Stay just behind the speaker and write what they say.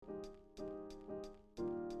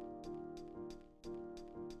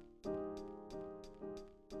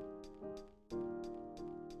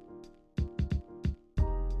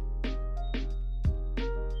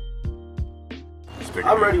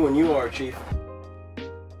I'm ready when you are, Chief.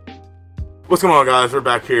 What's going on, guys? We're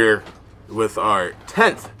back here with our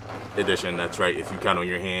 10th edition. That's right, if you count on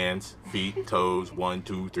your hands, feet, toes. 1,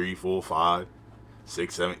 2, 3, 4, 5,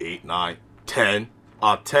 6, 7, 8, 9, 10.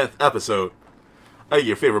 Our 10th episode of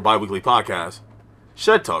your favorite bi-weekly podcast,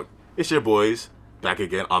 Shed Talk. It's your boys, back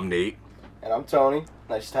again. I'm Nate. And I'm Tony.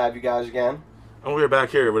 Nice to have you guys again. And we're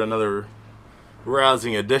back here with another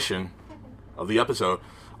rousing edition of the episode.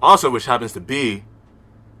 Also, which happens to be,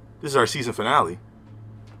 this is our season finale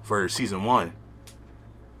for season 1.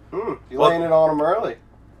 You laying it on them early.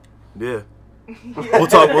 Yeah. We'll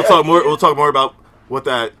talk more about what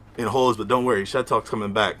that holds, but don't worry, Shed Talk's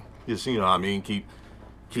coming back. Just, you know what I mean, keep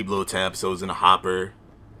little 10 episodes in the hopper,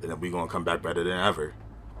 and then we're gonna come back better than ever.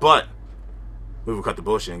 But we will cut the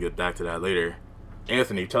bullshit and get back to that later.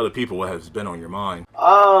 Anthony, tell the people what has been on your mind.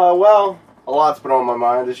 Well, a lot's been on my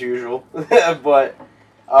mind as usual. But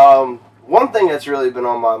one thing that's really been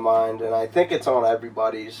on my mind, and I think it's on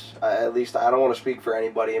everybody's, at least I don't want to speak for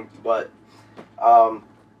anybody, but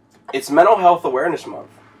it's Mental Health Awareness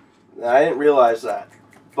Month. And I didn't realize that.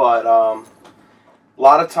 But a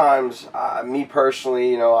lot of times, me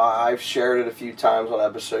personally, I've shared it a few times on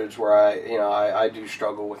episodes where I do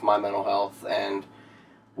struggle with my mental health. And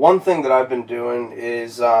one thing that I've been doing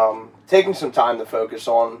is taking some time to focus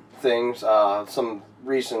on things. Some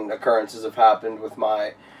recent occurrences have happened with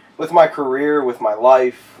my career, with my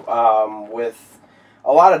life, with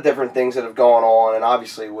a lot of different things that have gone on, and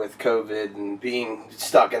obviously with COVID and being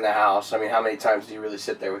stuck in the house. I mean, how many times do you really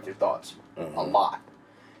sit there with your thoughts? Mm-hmm. A lot.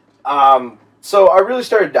 So I really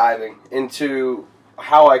started diving into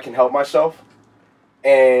how I can help myself,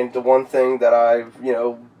 and the one thing that I've,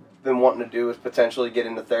 been wanting to do is potentially get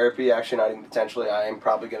into therapy. Actually, not even potentially, I am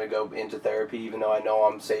probably going to go into therapy, even though I know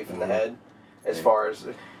I'm safe in the head, as far as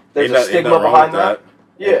there's a stigma behind that.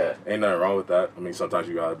 Yeah. Ain't nothing wrong with that. I mean, sometimes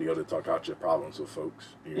you gotta be able to talk out your problems with folks.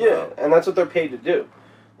 And that's what they're paid to do.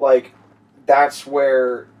 Like, that's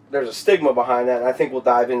where there's a stigma behind that, and I think we'll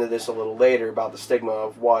dive into this a little later about the stigma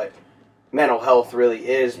of what mental health really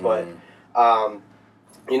is, but, And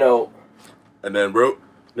then real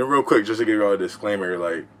quick, just to give you all a disclaimer,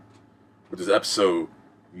 like, with this episode,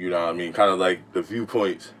 kind of like the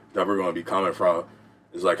viewpoints that we're going to be coming from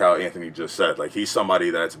is like how Anthony just said. Like, he's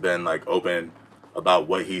somebody that's been, like, open about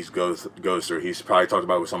what he goes through. He's probably talked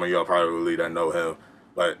about it with some of y'all probably that know him,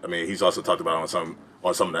 but I mean, he's also talked about it on some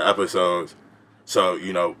of the episodes. So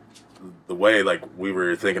the way like we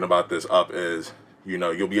were thinking about this up is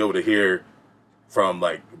you'll be able to hear from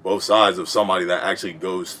like both sides of somebody that actually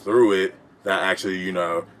goes through it, that actually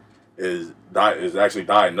is actually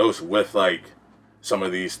diagnosed with like some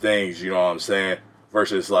of these things. You know what I'm saying?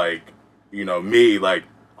 Versus like me, like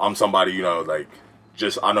I'm somebody like.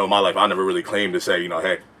 Just, I know in my life, I never really claimed to say,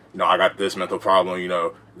 hey, I got this mental problem,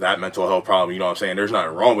 that mental health problem, you know what I'm saying? There's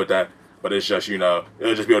nothing wrong with that, but it's just, it'll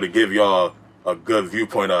just be able to give y'all a good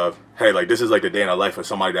viewpoint of, hey, like, this is like the day in the life of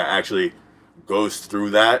somebody that actually goes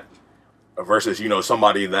through that versus,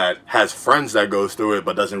 somebody that has friends that goes through it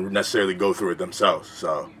but doesn't necessarily go through it themselves,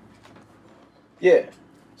 so. Yeah.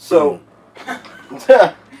 So,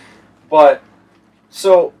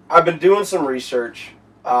 so I've been doing some research,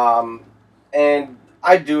 and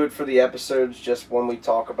I do it for the episodes just when we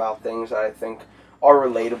talk about things that I think are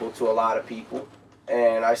relatable to a lot of people.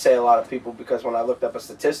 And I say a lot of people because when I looked up a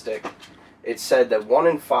statistic, it said that 1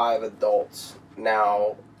 in 5 adults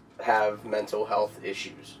now have mental health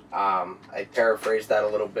issues. I paraphrased that a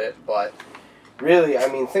little bit, but really,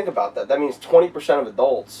 I mean, think about that. That means 20% of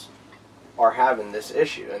adults are having this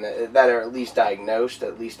issue, and that are at least diagnosed,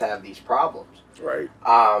 at least have these problems. Right.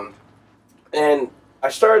 And I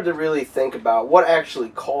started to really think about what actually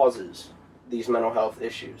causes these mental health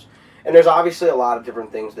issues. And there's obviously a lot of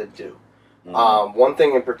different things that do. Mm-hmm. One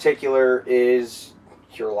thing in particular is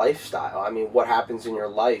your lifestyle. I mean, what happens in your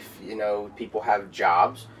life? People have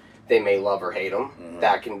jobs. They may love or hate them. Mm-hmm.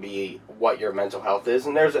 That can be what your mental health is.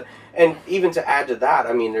 And and even to add to that,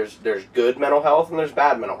 I mean, there's good mental health and there's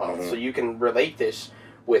bad mental health. Mm-hmm. So you can relate this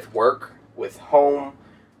with work, with home,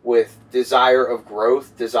 with desire of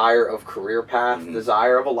growth, desire of career path, mm-hmm.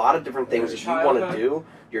 desire of a lot of different things that you want to do.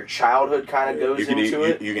 Your childhood kind of goes into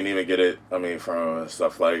it. You can even get it, from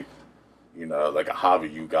stuff like, like a hobby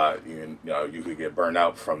you got. You could get burnt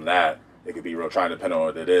out from that. It could be real trying to depend on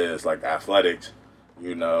what it is, like athletics,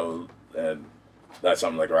 and that's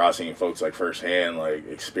something like where I've seen folks like firsthand, like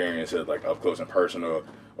experience it like up close and personal,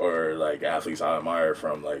 or like athletes I admire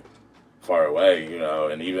from like far away,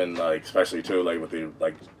 and even like especially too like with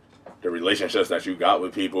the relationships that you got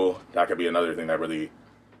with people, that could be another thing that really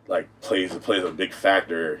like plays a big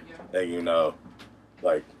factor, and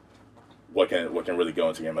like what can really go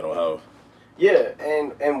into your mental health. Yeah,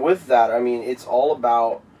 and with that, I mean, it's all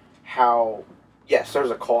about how, yes,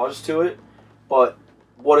 there's a cause to it, but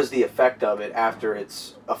what is the effect of it after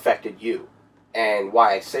it's affected you? And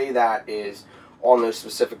why I say that is on those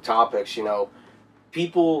specific topics,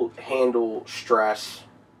 people handle stress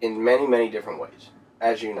in many, many different ways,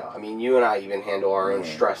 as you know. I mean, you and I even handle our own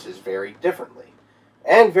stresses very differently.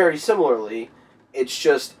 And very similarly, it's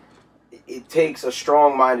just, it takes a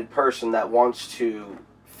strong-minded person that wants to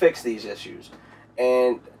fix these issues.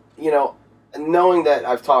 And, knowing that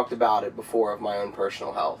I've talked about it before of my own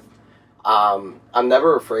personal health, I'm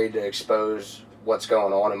never afraid to expose what's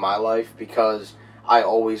going on in my life because I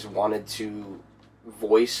always wanted to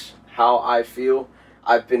voice how I feel.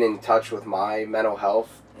 I've been in touch with my mental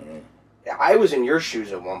health. I was in your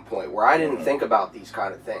shoes at one point where I didn't think about these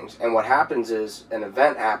kind of things. And what happens is an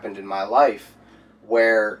event happened in my life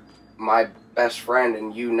where my best friend,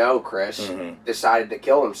 and Chris, decided to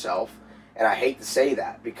kill himself. And I hate to say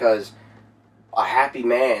that because a happy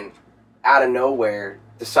man out of nowhere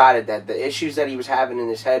decided that the issues that he was having in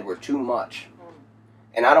his head were too much.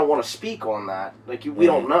 And I don't want to speak on that. We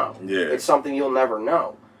don't know. Yeah. It's something you'll never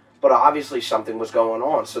know. But obviously something was going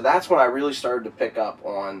on. So that's when I really started to pick up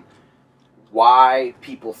on why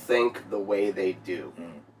people think the way they do.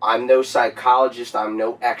 I'm no psychologist. I'm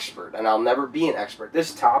no expert. And I'll never be an expert.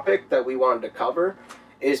 This topic that we wanted to cover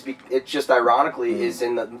it just ironically is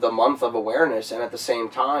in the month of awareness. And at the same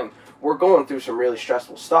time, we're going through some really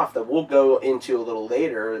stressful stuff that we'll go into a little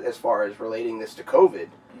later as far as relating this to COVID.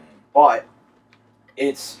 But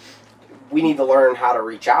we need to learn how to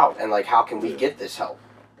reach out and how can we get this help.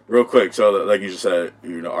 Real quick, so like you just said,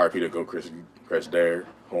 RP to go Chris Dare,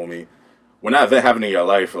 homie. When that event happened in your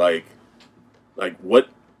life,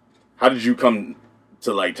 how did you come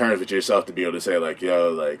to terms with yourself to be able to say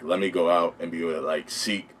let me go out and be able to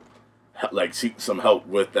seek some help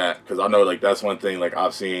with that? Because I know that's one thing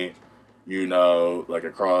I've seen,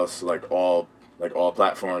 across all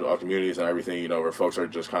platforms, all communities and everything, where folks are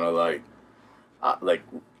just kind of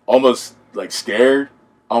almost scared.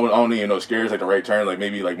 I don't even know scared is the right term.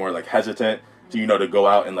 Maybe more hesitant to to go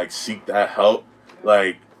out and seek that help.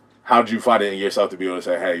 How did you find it in yourself to be able to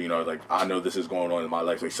say, hey, I know this is going on in my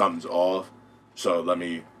life, something's off, so let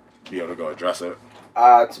me be able to go address it.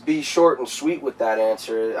 To be short and sweet with that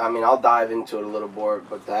answer, I mean, I'll dive into it a little more,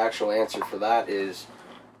 but the actual answer for that is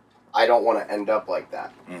I don't want to end up like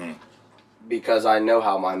that. Because I know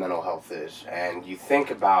how my mental health is, and you think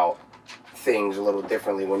about things a little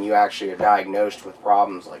differently when you actually are diagnosed with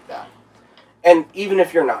problems like that. And even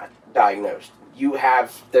if you're not diagnosed,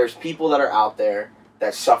 there's people that are out there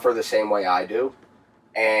that suffer the same way I do,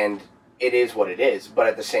 and it is what it is. But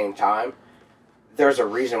at the same time, there's a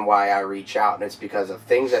reason why I reach out, and it's because of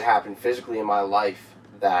things that happen physically in my life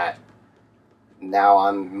that now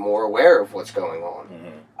I'm more aware of what's going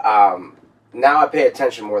on. Now I pay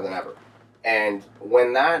attention more than ever. And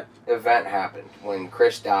when that event happened, when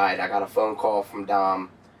Chris died, I got a phone call from Dom,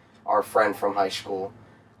 our friend from high school.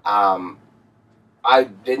 I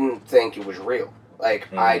didn't think it was real.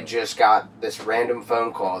 I just got this random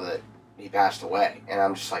phone call that he passed away. And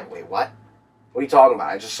I'm just like, wait, what? What are you talking about?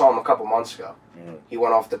 I just saw him a couple months ago. He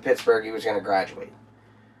went off to Pittsburgh. He was going to graduate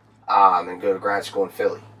and go to grad school in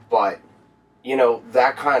Philly. But,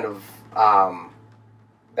 that kind of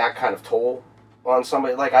toll on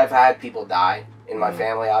somebody. I've had people die in my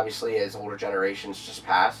family, obviously, as older generations just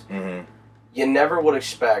pass. You never would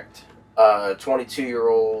expect a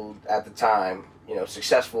 22-year-old at the time,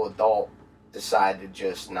 successful adult decide to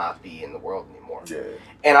just not be in the world anymore. Yeah.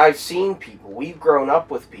 And I've seen people, we've grown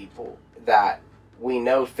up with people that we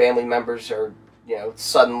know family members are,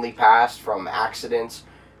 suddenly passed from accidents,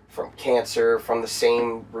 from cancer, from the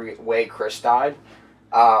same way Chris died.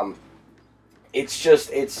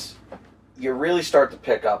 You really start to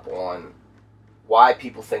pick up on why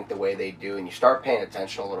people think the way they do, and you start paying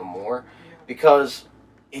attention a little more, because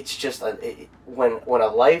it's just when a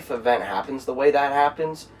life event happens the way that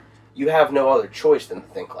happens, you have no other choice than to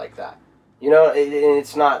think like that. It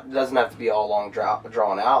doesn't have to be all long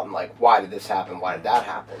drawn out and why did this happen? Why did that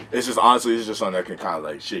happen? It's just honestly, something that can kind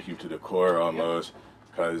of shake you to the core almost,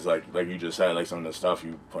 because like you just said, some of the stuff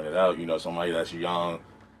you pointed out, somebody that's young,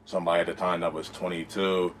 somebody at the time that was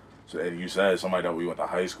 22. So, and you said somebody that we went to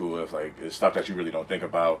high school with, it's stuff that you really don't think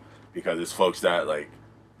about, because it's folks that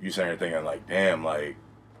you sitting there thinking damn,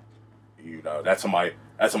 that's somebody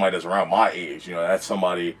that's around my age, that's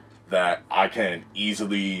somebody that I can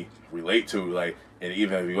easily relate to, and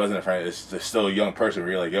even if he wasn't a friend, it's still a young person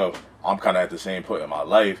where you're yo, I'm kind of at the same point in my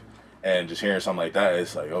life, and just hearing something like that,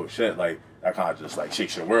 it's oh shit, that kind of just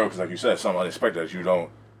shakes your world, because you said, something unexpected that you don't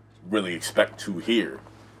really expect to hear.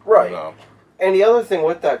 Right. You know? And the other thing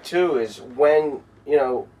with that too is when,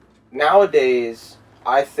 nowadays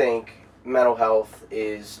I think mental health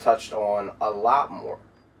is touched on a lot more.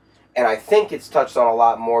 And I think it's touched on a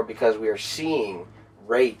lot more because we are seeing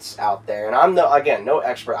rates out there. And I'm no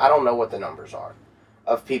expert. I don't know what the numbers are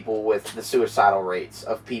of people with the suicidal rates,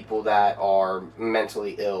 of people that are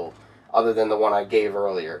mentally ill, other than the one I gave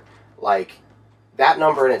earlier. Like, that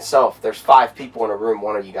number in itself, there's 5 people in a room,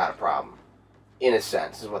 one of you got a problem. In a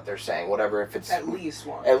sense, is what they're saying. Whatever, if it's... At least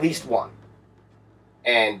one. At least one.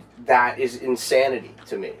 And that is insanity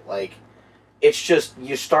to me. Like, it's just,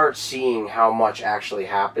 you start seeing how much actually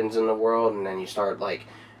happens in the world, and then you start, like,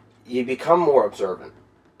 you become more observant.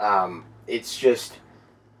 It's just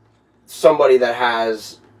somebody that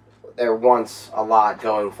wants a lot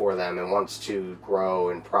going for them and wants to grow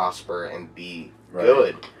and prosper and be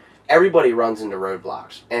good. Everybody runs into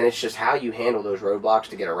roadblocks, and it's just how you handle those roadblocks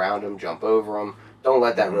to get around them, jump over them. Don't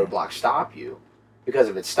let that roadblock stop you, because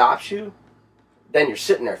if it stops you, then you're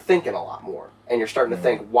sitting there thinking a lot more, and you're starting to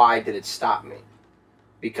think, why did it stop me?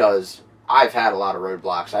 Because I've had a lot of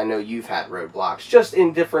roadblocks. I know you've had roadblocks, just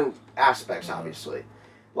in different aspects, obviously.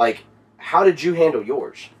 Like, how did you handle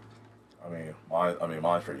yours?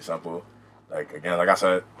 Mine's pretty simple. Like, again, like I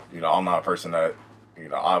said, I'm not a person that,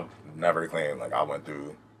 I've never claimed, like, I went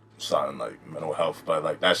through something like mental health, but,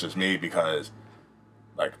 like, that's just me because,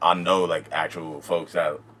 like, I know, like, actual folks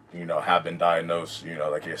that, have been diagnosed,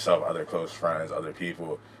 like yourself, other close friends, other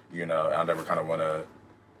people, I never kind of want to,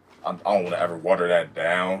 I don't want to ever water that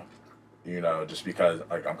down, just because,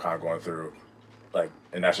 like, I'm kind of going through, like,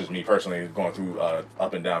 and that's just me personally going through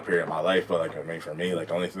up and down period of my life, but, like, for me, like,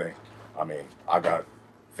 the only thing, I got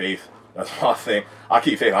faith. That's my thing. I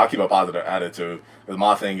keep faith. I keep a positive attitude. Because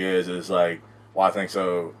my thing is like, why think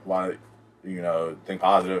so? Why, think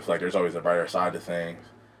positive? Like, there's always a brighter side to things,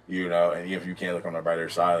 and even if you can't look on the brighter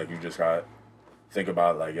side, like, you just got to think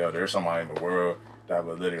about, like, yo, there's somebody in the world that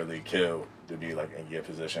would literally kill to be, like, in your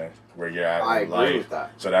position where you're at in life. I agree with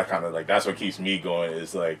that. So that kind of, like, that's what keeps me going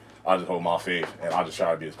is, like, I just hold my faith and I just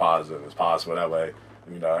try to be as positive as possible. That way,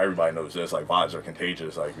 everybody knows this, like, vibes are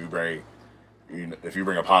contagious. Like, if you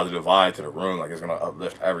bring a positive vibe to the room, like, it's going to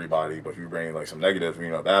uplift everybody. But if you bring, like, some negative,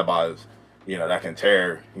 bad vibes, that can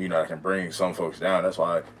tear, that can bring some folks down. That's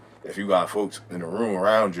why if you got folks in the room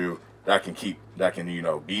around you that can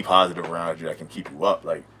be positive around you, that can keep you up,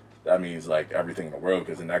 like, that means, like, everything in the world,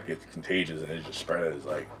 because then that gets contagious and it just spreads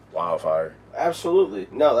like wildfire. Absolutely.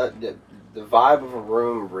 No, the vibe of a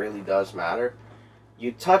room really does matter.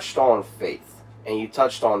 You touched on faith, and you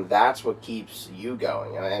touched on that's what keeps you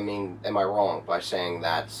going. Am I wrong by saying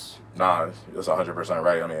that's... Nah, that's 100%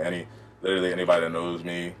 right. Literally anybody that knows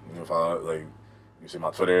me, follow, like, you see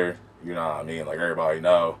my Twitter, like, everybody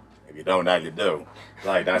know. If you don't, now you do.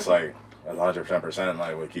 Like, that's 100%,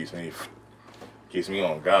 like, what keeps me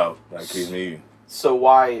on go. Like, keeps me... So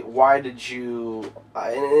why did you...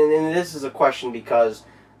 and this is a question because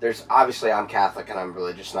there's... Obviously, I'm Catholic and I'm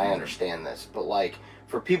religious, and I understand this. But, like,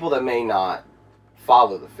 for people that may not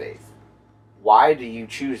follow the faith, why do you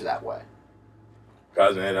choose that way?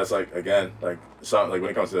 Guys, man, that's, like, again, like, something, like,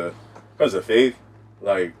 when it comes to faith,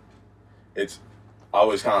 like, it's... I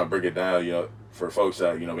always kind of break it down, for folks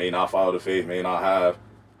that, may not follow the faith, may not have...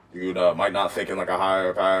 might not think in, like, a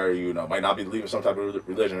higher power, might not be believing some type of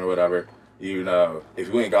religion or whatever. If you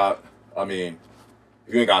ain't got, if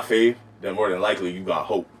you ain't got faith, then more than likely you got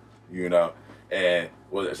hope, and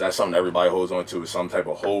that's something everybody holds on to, is some type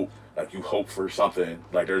of hope. Like, you hope for something,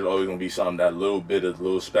 like, there's always going to be something, that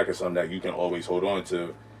little speck of something that you can always hold on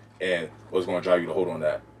to, and what's going to drive you to hold on to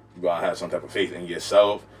that? You got to have some type of faith in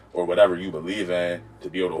yourself, or whatever you believe in, to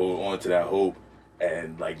be able to hold on to that hope,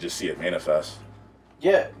 and, like, just see it manifest.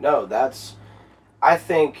 Yeah, no, that's... I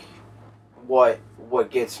think what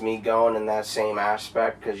gets me going in that same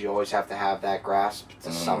aspect, because you always have to have that grasp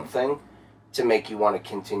to something to make you want to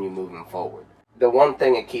continue moving forward. The one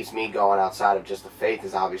thing that keeps me going outside of just the faith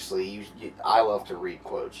is obviously I love to read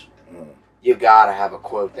quotes. You gotta have a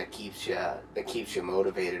quote that keeps you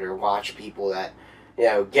motivated, or watch people that,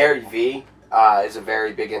 Gary Vee is a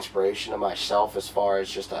very big inspiration to myself as far as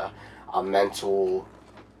just a mental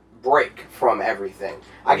break from everything.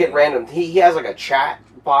 I get random... He has, like, a chat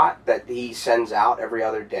bot that he sends out every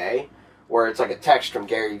other day where it's, like, a text from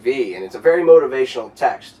Gary Vee, and it's a very motivational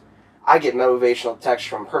text. I get motivational texts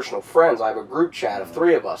from personal friends. I have a group chat of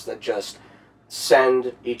 3 of us that just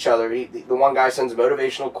send each other... The one guy sends a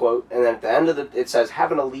motivational quote, and then at the end of it says,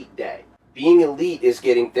 "Have an elite day." Being elite is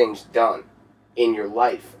getting things done in your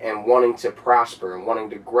life and wanting to prosper and wanting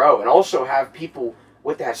to grow, and also have people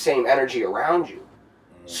with that same energy around you.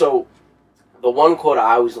 So the one quote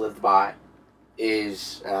I always lived by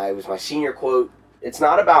is, it was my senior quote, it's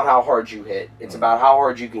not about how hard you hit, it's about how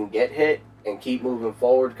hard you can get hit and keep moving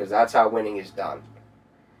forward, because that's how winning is done.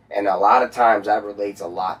 And a lot of times that relates a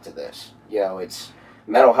lot to this. It's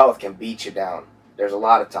mental health can beat you down. There's a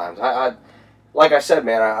lot of times. I like I said,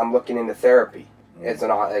 man, I'm looking into therapy. It's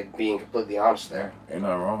like being completely honest there. Ain't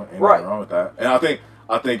nothing wrong. Ain't nothing wrong with that. And I think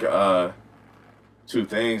two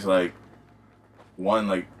things, like one,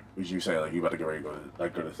 like as you say, like you about to get ready to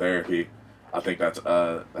go to therapy. I think that's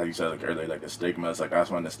like you said like earlier, like the stigmas, like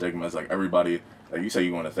that's one of the stigmas. Like everybody, like you say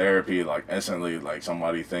you going to therapy, like instantly like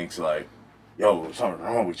somebody thinks like, yo, something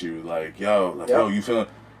wrong with you, like yo,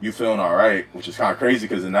 you feeling all right, which is kind of crazy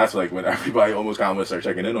because then that's like when everybody almost kind of start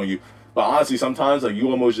checking in on you. But honestly, sometimes like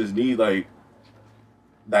you almost just need like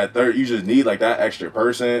you just need like that extra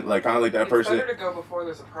person, like kind of like that person. It's better to go before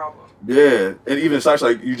there's a problem. Yeah, and even such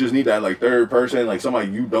like you just need that like third person, like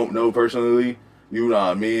somebody you don't know personally. You know what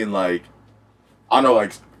I mean? Like I know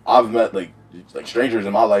like I've met like strangers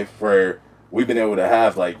in my life where we've been able to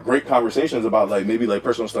have like great conversations about like maybe like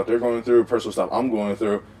personal stuff they're going through, personal stuff I'm going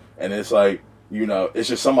through, and it's like it's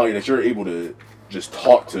just somebody that you're able to just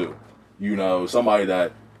talk to, somebody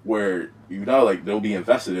that where like they'll be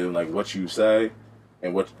invested in like what you say.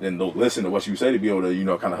 And they'll listen to what you say to be able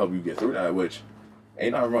to, kind of help you get through that, which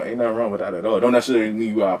ain't nothing wrong with that at all. It don't necessarily mean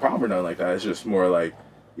you got a problem or nothing like that. It's just more like,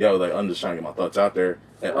 like I'm just trying to get my thoughts out there.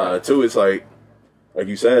 And two, it's like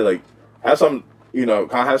you said, like have some, kind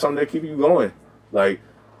of have something that keep you going. Like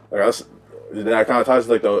that kind of ties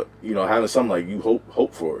to like the, having something like you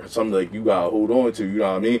hope for, something like you gotta hold on to. You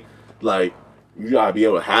know what I mean? Like you gotta be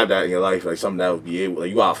able to have that in your life, like something that would be able, like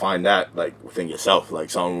you gotta find that like within yourself, like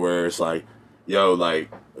something where it's like. Yo, like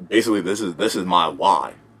basically this is my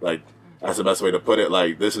why. Like that's the best way to put it.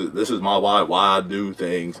 Like this is my why I do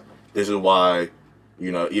things. This is why,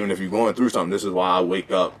 even if you're going through something, this is why I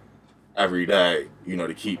wake up every day,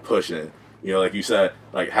 to keep pushing. Like you said,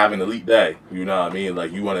 like having an elite day, you know what I mean?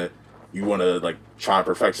 Like you wanna like try and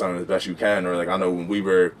perfect something as best you can. Or like I know when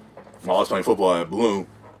I was playing football at Bloom,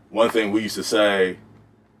 one thing we used to say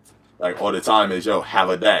like all the time is, yo, have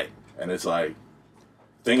a day. And it's like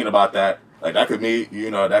thinking about that. Like, that could mean,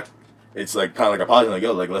 that it's like kind of like a positive, like,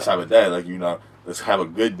 yo, like, let's have a day. Like, let's have a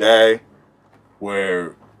good day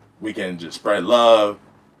where we can just spread love,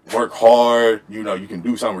 work hard. You can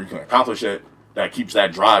do something where you can accomplish it. That keeps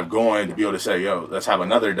that drive going to be able to say, yo, let's have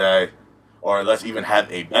another day, or let's even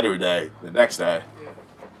have a better day the next day.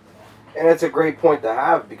 And it's a great point to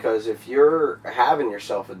have, because if you're having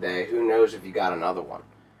yourself a day, who knows if you got another one.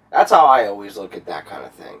 That's how I always look at that kind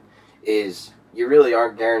of thing, is... You really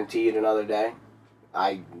aren't guaranteed another day.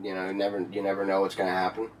 You never know what's going to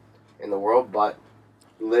happen in the world, but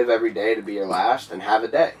live every day to be your last and have a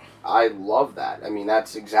day. I love that. I mean,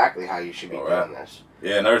 that's exactly how you should be doing this.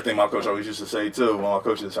 Yeah, another thing my coach always used to say, too, one of my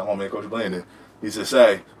coaches, my man, Coach Blandon, he used to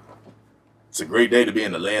say, it's a great day to be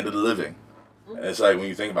in the land of the living. And it's like, when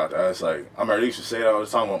you think about that, it's like, I remember they used to say that all the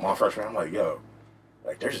time with my freshman. I'm like, yo,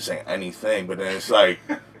 like, they're just saying anything, but then it's like...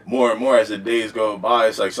 More and more as the days go by,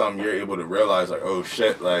 it's like something you're able to realize, like, oh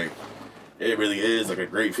shit, like it really is like a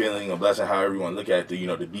great feeling, a blessing, however you want to look at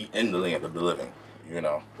it, to be in the land of the living,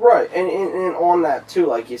 Right, and on that too,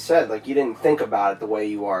 like you said, like you didn't think about it the way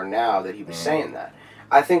you are now that he was saying that.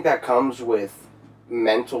 I think that comes with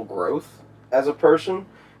mental growth as a person,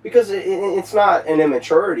 because it's not an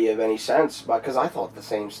immaturity of any sense, because I thought the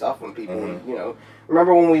same stuff when people,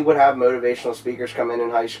 remember when we would have motivational speakers come in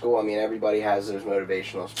high school? I mean, everybody has those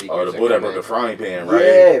motivational speakers. Oh, the boy that broke the frying pan, right?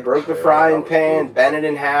 Yeah, broke the frying pan, bent it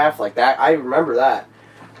in half, like that. I remember that.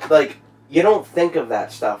 Like, you don't think of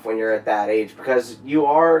that stuff when you're at that age, because you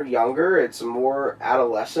are younger, it's more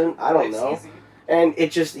adolescent, I don't know. Easy. And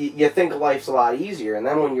it just, you think life's a lot easier, and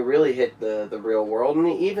then when you really hit the real world, and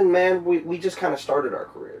even, man, we just kind of started our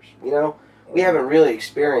careers, We haven't really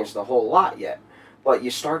experienced a whole lot yet, but you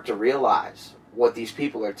start to realize what these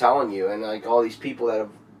people are telling you, and like all these people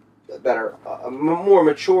that are more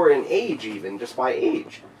mature in age, even just by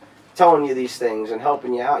age, telling you these things and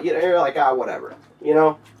helping you out. You're like, whatever.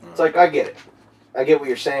 It's like, I get it, I get what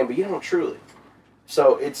you're saying, but you don't truly.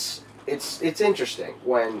 So it's interesting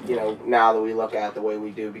when now that we look at it the way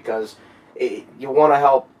we do, because you want to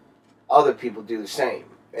help other people do the same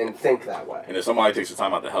and think that way. And if somebody takes the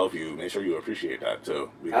time out to help you, make sure you appreciate that too,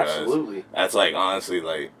 because absolutely, that's like honestly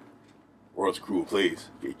like. World's a cruel place.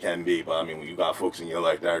 It can be, but I mean, when you got folks in your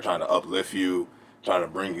life that are trying to uplift you, trying to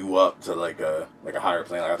bring you up to like a higher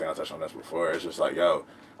plane, like I think I touched on this before. It's just like, yo,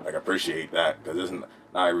 like appreciate that, because isn't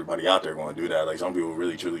not everybody out there going to do that. Like some people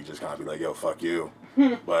really truly just kind of be like, yo, fuck you.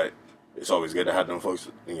 But it's always good to have them folks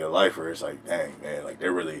in your life where it's like, dang man, like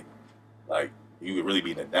they're really like, you could really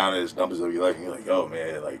be in the downest, dumpest of your life, and you're like, yo,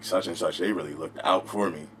 man, like, such and such, they really looked out for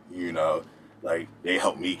me, you know? Like, they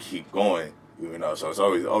helped me keep going, you know? So it's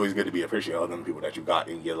always good to be appreciative of them people that you got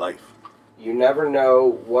in your life. You never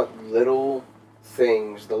know what the little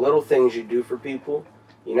things you do for people,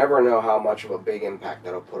 you never know how much of a big impact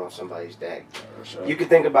that'll put on somebody's day. Sure. You could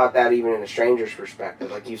think about that even in a stranger's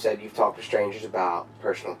perspective. Like you said, you've talked to strangers about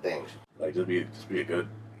personal things. Like, just be a good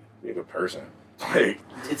person. Like,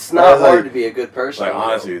 it's not hard to be a good person. Like,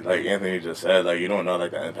 honestly, like Anthony just said, like, you don't know,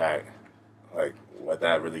 like, the impact, like, what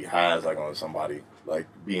that really has, like, on somebody. Like,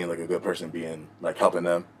 being, like, a good person, being, like, helping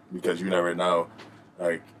them. Because you never know,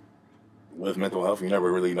 like, with mental health, you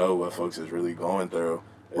never really know what folks is really going through.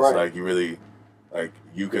 It's like, you really, like,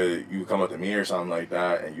 you come up to me or something like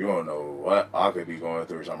that, and you don't know what I could be going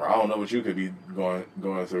through or something. I don't know what you could be going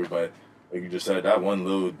through, but like you just said, that one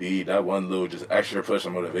little deed, that one little just extra push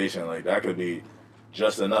of motivation, like, that could be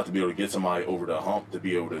just enough to be able to get somebody over the hump, to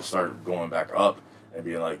be able to start going back up and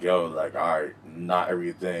being like, yo, like, all right, not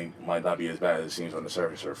everything might not be as bad as it seems on the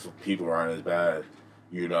surface, or people aren't as bad,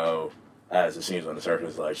 you know, as it seems on the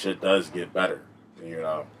surface. Like, shit does get better, you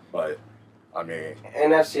know, but, I mean...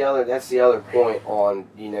 And that's the other point on,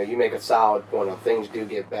 you know, you make a solid point on things do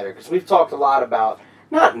get better, because we've talked a lot about,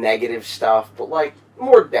 not negative stuff, but, like,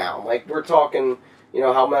 more down. Like, we're talking, you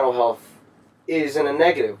know, how mental health is in a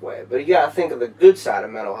negative way. But you gotta think of the good side of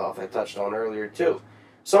mental health I touched on earlier, too.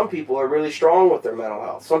 Some people are really strong with their mental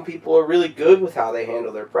health. Some people are really good with how they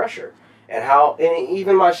handle their pressure. And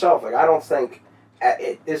even myself, like, I don't think,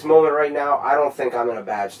 at this moment right now, I don't think I'm in a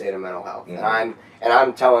bad state of mental health. Mm-hmm. And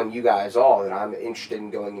I'm telling you guys all that I'm interested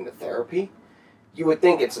in going into therapy. You would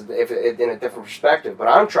think it's in a different perspective, but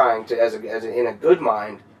I'm trying to, in a good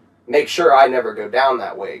mind, make sure I never go down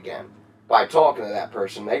that way again by talking to that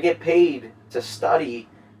person. They get paid to study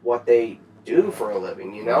what they do for a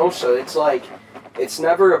living, you know? So it's like, it's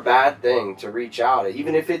never a bad thing to reach out,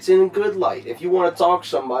 even if it's in good light. If you want to talk to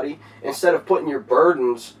somebody, instead of putting your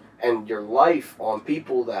burdens and your life on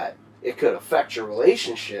people that it could affect your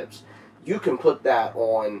relationships, you can put that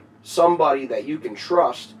on somebody that you can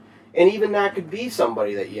trust. And even that could be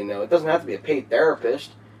somebody that you know. It doesn't have to be a paid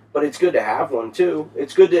therapist, but it's good to have one too.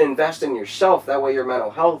 It's good to invest in yourself. That way your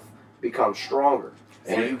mental health becomes stronger.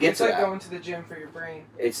 And you get it's to like that. Going to the gym for your brain.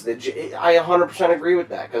 I 100% agree with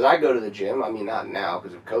that, because I go to the gym. I mean, not now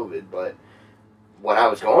because of COVID, but when I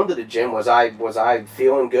was going to the gym, was I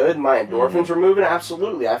feeling good? My endorphins were moving?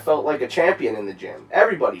 Absolutely. I felt like a champion in the gym.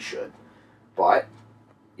 Everybody should. But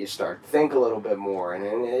you start to think a little bit more, and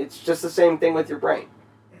it's just the same thing with your brain.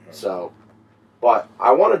 So, but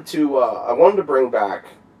I wanted to bring back,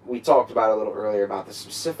 we talked about it a little earlier, about the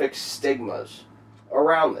specific stigmas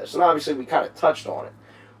around this, and obviously we kind of touched on it.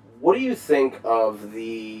 What do you think of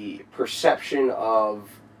the perception of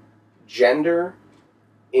gender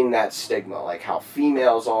in that stigma, like how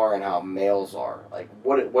females are and how males are? Like,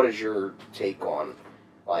 what is your take on,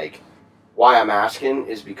 like, why I'm asking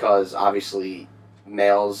is because obviously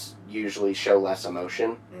males usually show less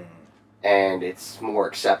emotion, and it's more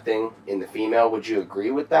accepting in the female. Would you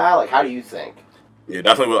agree with that? Like, how do you think? Yeah,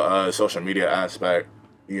 definitely with social media aspect,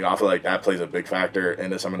 you know, I feel like that plays a big factor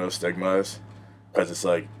into some of those stigmas, because it's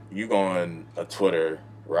like, you go on a Twitter,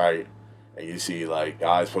 right, and you see, like,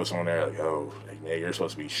 guys post on there, like, oh, like, man, you're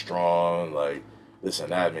supposed to be strong, like, this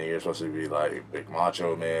and that, man, you're supposed to be, like, big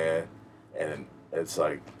macho, man, and it's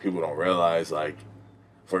like, people don't realize, like,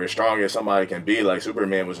 for as strong as somebody can be, like,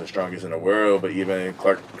 Superman was the strongest in the world, but even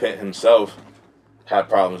Clark Kent himself had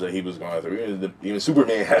problems that he was going through. Even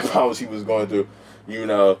Superman had problems he was going through, you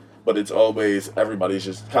know. But it's always, everybody's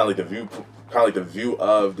just kind of like the view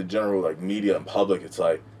of the general, like, media and public. It's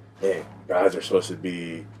like, man, guys are supposed to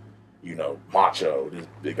be, you know, macho, this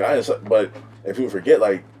big guy. But if people forget,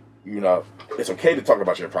 like, you know, it's okay to talk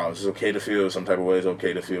about your problems. It's okay to feel some type of way. It's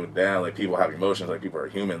okay to feel down. Like, people have emotions. Like, people are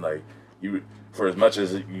human. Like, you, for as much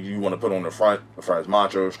as you want to put on the front, for as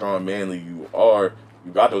macho, strong, manly you are,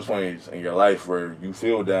 you got those points in your life where you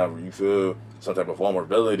feel down, where you feel some type of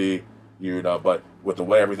vulnerability, you know. But with the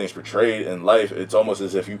way everything's portrayed in life, it's almost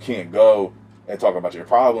as if you can't go and talk about your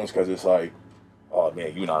problems, because it's like, oh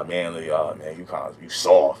man, you not manly, oh man, you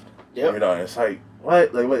soft. Yep. You know, and it's like,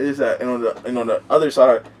 what? Like, what is that? And on the other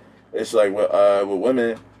side, it's like with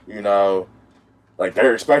women, you know, like,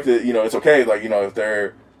 they're expected, you know, it's okay, like, you know, if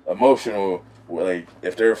they're emotional, like,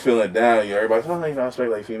 if they're feeling down, you know, everybody's, oh, you know, I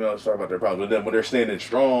expect, like, females to talk about their problems. But then when they're standing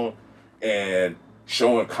strong and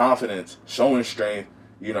showing confidence, showing strength,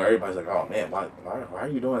 you know, everybody's like, oh man, why are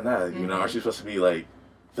you doing that? You know, aren't you supposed to be, like,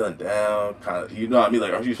 feeling down, kind of, you know what I mean?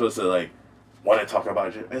 Like, aren't you supposed to, like, want to talk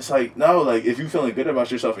about it? It's like, no, like, if you feeling good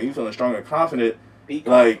about yourself and you feeling strong and confident, Be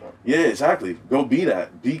confident. Like, yeah, exactly. Go be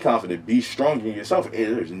that. Be confident. Be strong in yourself.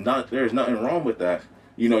 And there's nothing wrong with that.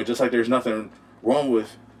 You know, just like there's nothing wrong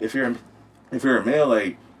with if you're a male,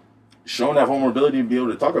 like showing that vulnerability and be able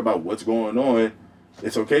to talk about what's going on.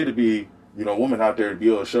 It's okay to be, you know, a woman out there to be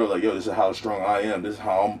able to show like, yo, this is how strong I am. This is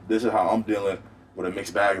how I'm dealing with a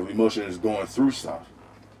mixed bag of emotions going through stuff.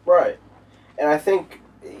 Right. And I think,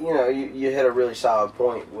 you know, you hit a really solid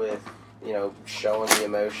point with, you know, showing the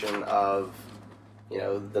emotion of, you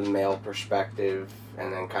know, the male perspective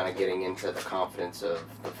and then kind of getting into the confidence of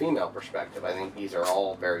the female perspective. I think these are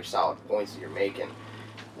all very solid points that you're making.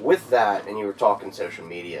 With that, and you were talking social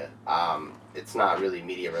media, it's not really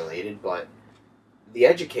media related, but the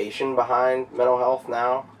education behind mental health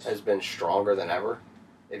now has been stronger than ever.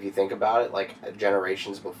 If you think about it, like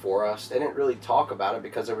generations before us, they didn't really talk about it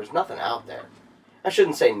because there was nothing out there. I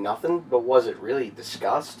shouldn't say nothing, but was it really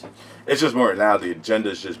discussed? It's just more now the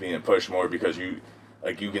agenda's just being pushed more because you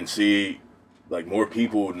can see like more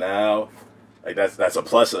people now. Like that's a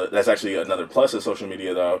plus. That's actually another plus of social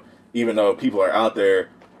media though. Even though people are out there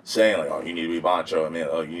saying like, oh, you need to be macho, and man,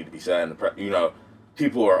 oh, you need to be sad, and you know,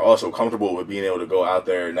 people are also comfortable with being able to go out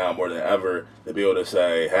there now more than ever to be able to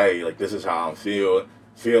say, hey, like this is how I'm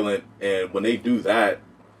feeling, and when they do that,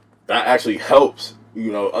 that actually helps,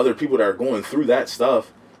 you know, other people that are going through that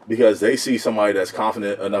stuff because they see somebody that's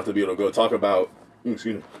confident enough to be able to go talk about,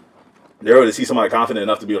 they're able to see somebody confident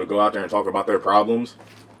enough to be able to go out there and talk about their problems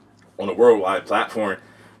on a worldwide platform,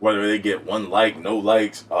 whether they get 1 like, no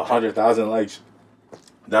likes, 100,000 likes,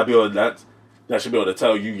 that should be able to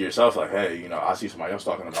tell you yourself, like, hey, you know, I see somebody else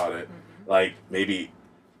talking about it. Like, maybe,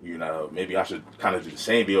 you know, maybe I should kind of do the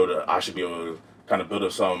same. I should be able to kind of build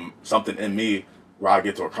up something in me where I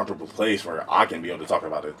get to a comfortable place where I can be able to talk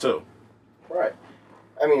about it too. Right.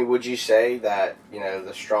 I mean, would you say that, you know,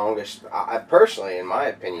 the strongest, I personally, in my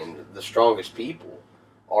opinion, the strongest people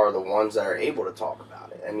are the ones that are able to talk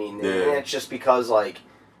about it? I mean, and it's just because, like,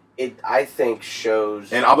 it, I think,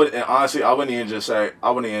 shows. And honestly, I wouldn't even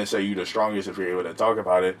say you're the strongest if you're able to talk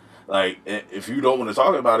about it. Like, if you don't want to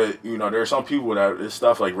talk about it, you know, there are some people that it's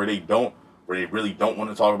stuff like where they really don't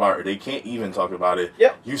want to talk about it, or they can't even talk about it.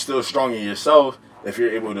 Yep. You still strong in yourself if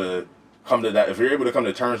you're able to come to that. If you're able to come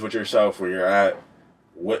to terms with yourself where you're at,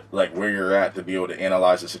 where you're at to be able to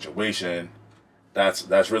analyze the situation.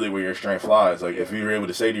 That's really where your strength lies. Like, if you're able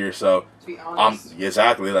to say to yourself, to be honest.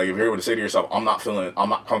 Exactly. Like, if you're able to say to yourself, I'm not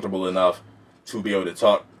comfortable enough to be able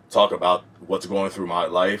to talk about what's going through my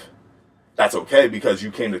life, that's okay because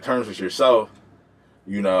you came to terms with yourself.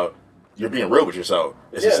 You know, you're being real with yourself.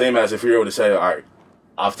 It's the same as if you're able to say, all right,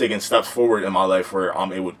 I've taken steps forward in my life where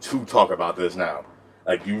I'm able to talk about this now.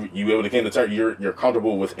 Like, you able to come to terms, you're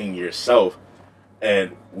comfortable within yourself,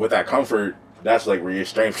 and with that comfort, that's like where your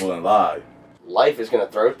strength will lie. Life is going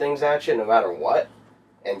to throw things at you no matter what,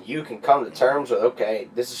 and you can come to terms with, okay,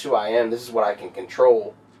 this is who I am, this is what I can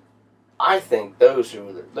control. I think those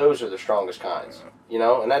are the strongest kinds, you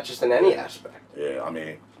know, and that's just in any aspect. Yeah, I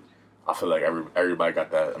mean, I feel like everybody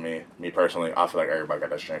got that. I mean, me personally, I feel like everybody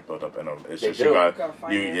got that strength built up in them. It's just yeah,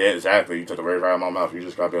 exactly. You took the words right out of my mouth. You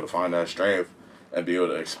just got to be able to find that strength and be able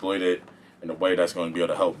to exploit it in a way that's going to be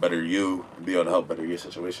able to help better you, and be able to help better your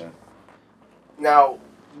situation. Now,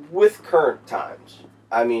 with current times,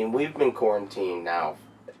 I mean, we've been quarantined now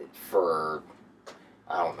for,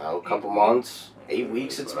 I don't know, a couple months, 8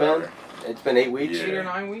 weeks it's been. It's been 8 weeks? 8 or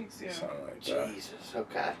 9 weeks, yeah. Something like that. Jesus,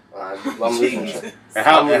 okay. I'm losing it. And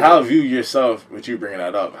how have you yourself, with you bringing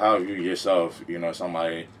that up, how have you yourself, you know,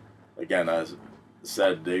 somebody, again, as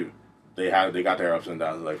said, they got their ups and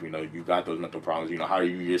downs in life, you know, you got those mental problems, you know, how are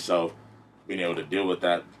you yourself being able to deal with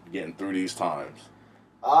that, getting through these times?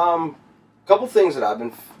 Couple things that I've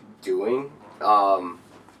been doing,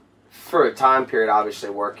 for a time period, obviously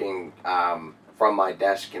working from my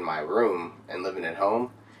desk in my room and living at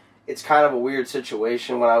home. It's kind of a weird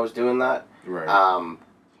situation when I was doing that. Right.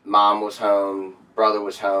 Mom was home, brother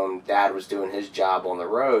was home, dad was doing his job on the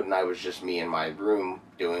road, and I was just me in my room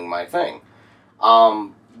doing my thing.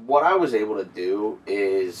 What I was able to do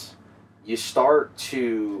is you start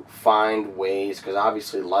to find ways, because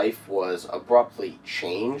obviously life was abruptly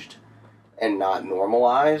changed and not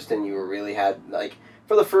normalized, and you really had, like,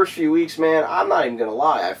 for the first few weeks, man, I'm not even going to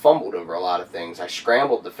lie, I fumbled over a lot of things. I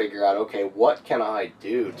scrambled to figure out, okay, what can I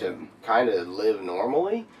do to kind of live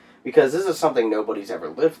normally? Because this is something nobody's ever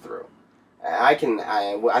lived through. I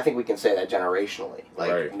think we can say that generationally.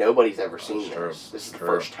 Like, right. Nobody's ever seen this. This is the True.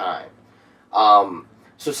 first time.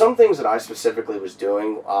 So some things that I specifically was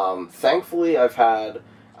doing, thankfully I've had,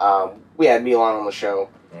 we had Milan on the show,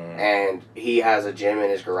 and he has a gym in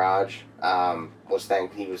his garage.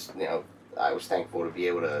 He was, you know, I was thankful to be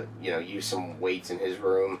able to, use some weights in his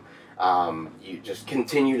room. You just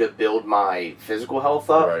continue to build my physical health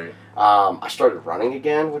up. Right. I started running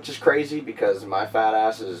again, which is crazy because my fat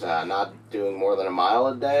ass is not doing more than a mile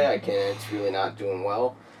a day. It's really not doing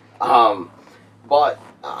well. But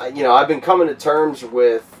I've been coming to terms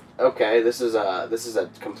with, okay, this is a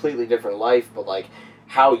completely different life, but like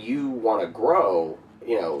how you want to grow,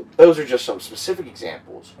 those are just some specific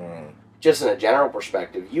examples. Just in a general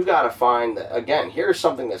perspective, you got to find that, again, here's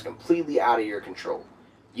something that's completely out of your control.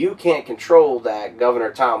 You can't control that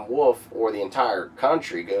Governor Tom Wolf or the entire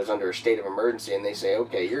country goes under a state of emergency and they say,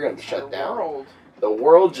 okay, you're going to be shut down. The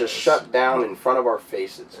world just shut down in front of our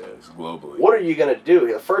faces. Yes, globally. What are you going to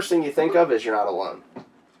do? The first thing you think of is you're not alone.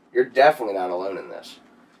 You're definitely not alone in this.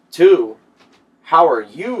 2, how are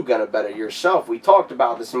you going to better yourself? We talked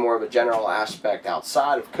about this in more of a general aspect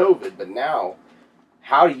outside of COVID, but now,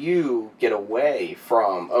 how do you get away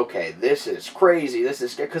from, okay, this is crazy, this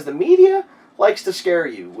is scary? Because the media likes to scare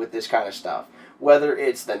you with this kind of stuff. Whether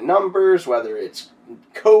it's the numbers, whether it's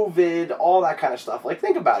COVID, all that kind of stuff. Like,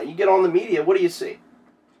 think about it. You get on the media, what do you see?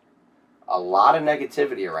 A lot of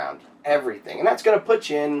negativity around everything. And that's going to put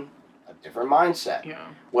you in a different mindset. Yeah.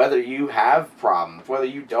 Whether you have problems, whether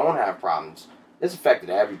you don't have problems, it's affected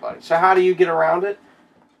everybody. So how do you get around it?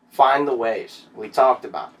 Find the ways. We talked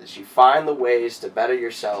about this. You find the ways to better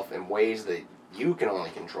yourself in ways that you can only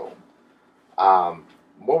control.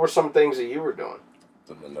 What were some things that you were doing?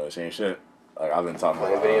 No, same shit. Like, I've been talking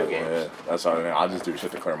Playing about video games. Yeah, that's all. I just do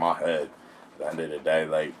shit to clear my head. At the end of the day,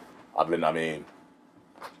 like, I'll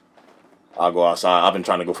go outside. I've been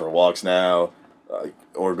trying to go for walks now,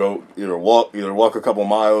 or go either walk a couple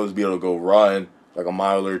miles, be able to go run like a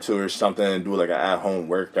mile or 2 or something, do like an at-home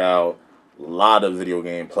workout. A lot of video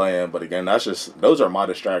game playing, but again, those are my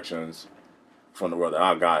distractions from the world that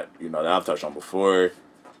I got, that I've touched on before,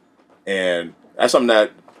 and that's something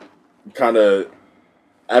that kind of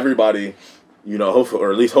everybody, hopefully,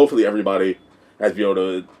 or at least hopefully everybody has to be able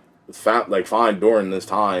to find during this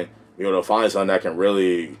time, be able to find something that can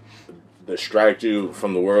really distract you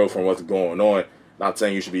from the world, from what's going on. Not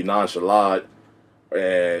saying you should be nonchalant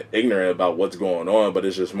and ignorant about what's going on, but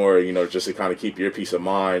it's just more, just to kind of keep your peace of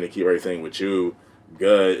mind and keep everything with you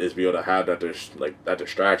good, is be able to have that that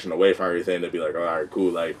distraction away from everything, to be like, all right, cool,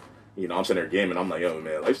 like, I'm sitting there gaming, I'm like, yo,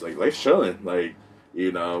 man, life's chilling, like,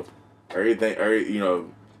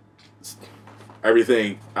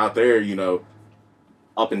 everything out there,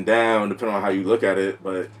 up and down, depending on how you look at it,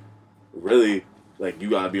 but really, like, you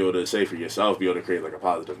gotta be able to say for yourself, be able to create like a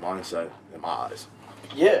positive mindset in my eyes.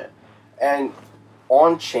 Yeah, and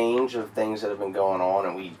on change of things that have been going on,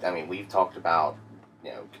 and we've talked about,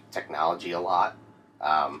 technology a lot.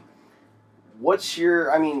 What's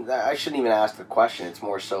your, I shouldn't even ask the question, it's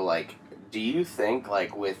more so like, do you think,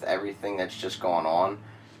 like, with everything that's just gone on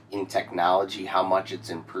in technology, how much it's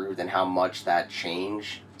improved and how much that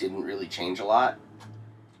change didn't really change a lot?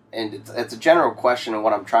 And it's a general question, and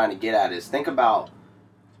what I'm trying to get at is, think about,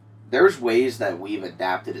 there's ways that we've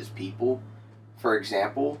adapted as people. For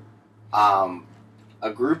example, a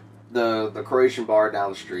group, the Croatian bar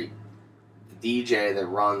down the street, the DJ that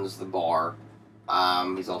runs the bar,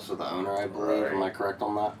 he's also the owner, I believe. Right. Am I correct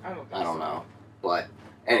on that? I don't know. But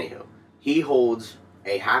anywho, he holds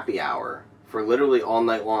a happy hour for literally all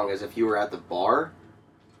night long, as if you were at the bar,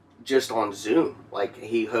 just on Zoom. Like,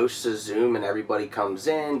 he hosts a Zoom and everybody comes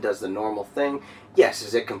in, does the normal thing. Yes,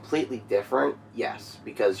 is it completely different? Yes,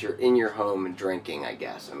 because you're in your home and drinking, I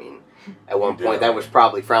guess. At one point that was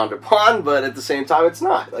probably frowned upon, but at the same time it's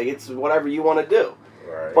not. Like, it's whatever you want to do.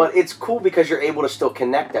 Right. But it's cool because you're able to still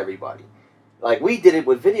connect everybody. Like, we did it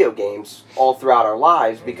with video games all throughout our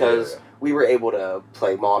lives because we were able to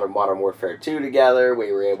play Modern Warfare 2 together,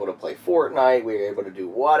 we were able to play Fortnite, we were able to do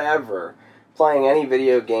whatever, playing any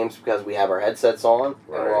video games because we have our headsets on and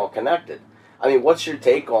we're all connected. What's your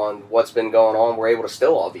take on what's been going on? We're able to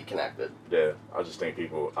still all be connected. Yeah, I just think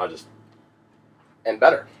and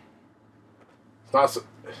better.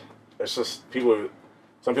 It's just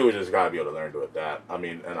some people just gotta be able to learn to adapt.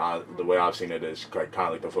 The way I've seen it is kind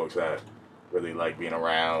of like the folks that really like being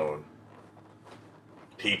around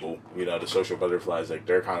people, the social butterflies, like,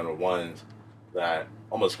 they're kind of the ones that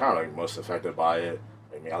almost kind of like most affected by it.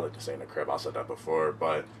 I like to stay in the crib, I said that before,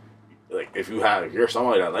 but like, if you're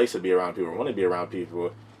somebody that likes to be around people, or want to be around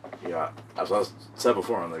people, as I said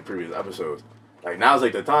before on like previous episodes, like, now's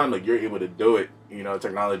like the time, like, you're able to do it.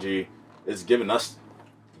 Technology is giving us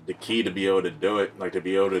the key to be able to do it, like, to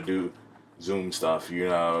be able to do Zoom stuff. You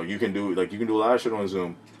can do a lot of shit on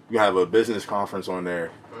Zoom. You can have a business conference on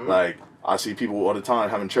there. Mm-hmm. Like, I see people all the time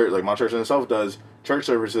having church, like my church in itself does church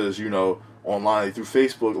services, online through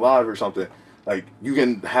Facebook Live or something. Like, you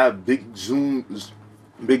can have big Zoom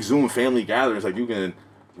family gatherings. Like, you can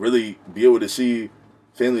really be able to see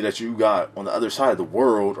family that you got on the other side of the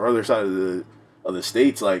world or other side of the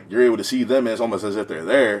states. Like, you're able to see them as almost as if they're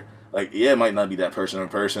there. Like, yeah, it might not be that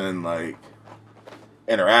person like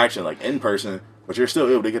interaction, like in person, but you're still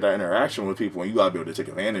able to get that interaction with people, and you gotta be able to take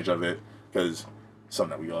advantage of it because it's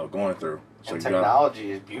something that we all going through. So and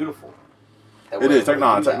technology is beautiful. It is.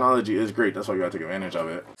 Technology is great. That's why you gotta take advantage of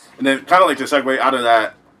it. And then kind of like to segue out of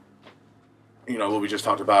that, you know, what we just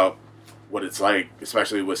talked about, what it's like,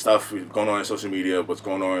 especially with stuff going on in social media, what's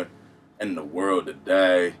going on in the world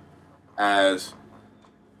today. As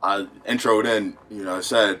I introed in, you know, I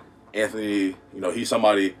said Anthony, you know, he's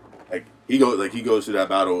somebody he goes through that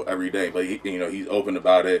battle every day, but he's open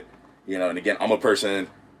about it, you know. And again, I'm a person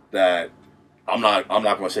that I'm not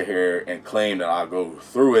going to sit here and claim that I go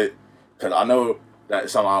through it, because I know that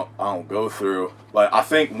it's something I don't go through. But I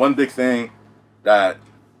think one big thing that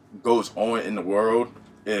goes on in the world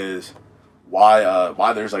is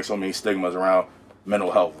why there's like so many stigmas around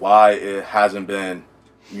mental health, why it hasn't been,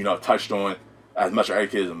 you know, touched on as much or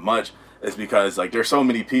educated as much, is because like there's so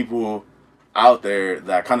many people out there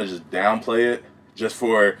that kind of just downplay it just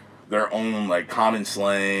for their own like common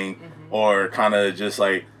slang, or kind of just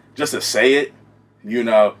to say it, you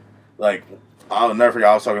know. Like, I'll never forget,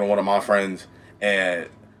 I was talking to one of my friends, and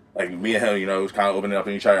like me and him, you know, was kind of opening up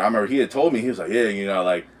in each other. I remember he had told me, he was like, yeah, you know,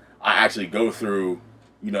 like I actually go through,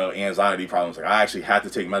 you know, anxiety problems. Like, I actually had to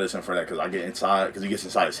take medicine for that because he gets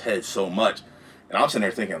inside his head so much. And I'm sitting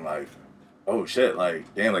there thinking like, oh shit,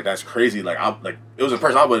 like damn, like that's crazy. Like it was a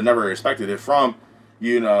person I would have never expected it from,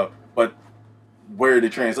 you know. But where the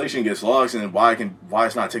translation gets lost and why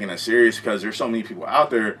it's not taken as serious, because there's so many people out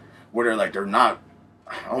there where they're not,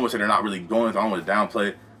 I almost say they're not really going through. I don't want to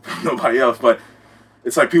downplay nobody else, but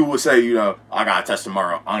it's like people would say, you know, I got a test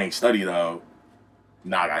tomorrow, I ain't study though,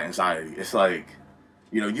 nah, I got anxiety. It's like,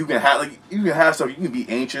 you know, you can have stuff, you can be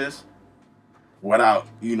anxious without,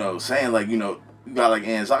 you know, saying like, you know, you got like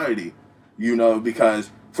anxiety. You know, because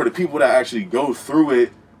for the people that actually go through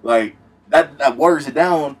it, like that waters it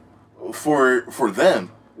down for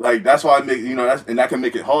them. Like, that's why that can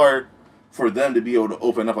make it hard for them to be able to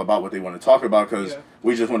open up about what they want to talk about, because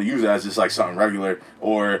we just want to use it as just like something regular,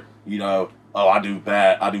 or, you know, oh, I do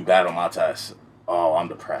bad on my test. Oh, I'm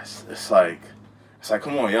depressed. It's like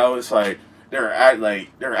come on, yo. It's like there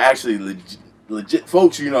are actually legit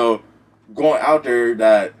folks, you know, going out there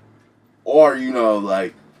that are, you know,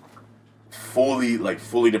 like fully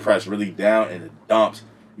depressed, really down in the dumps,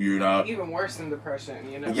 you know. Even worse than depression,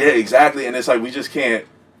 you know. Yeah, exactly. And it's like we just can't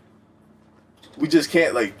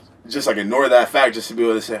like just like ignore that fact just to be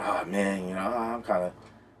able to say, oh man, you know, I'm kind of,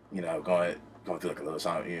 you know, going through like a little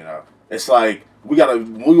something, you know. It's like you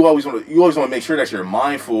always want to make sure that you're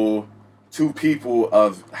mindful to people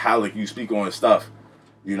of how like you speak on stuff,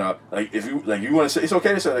 you know. Like if you want to say, it's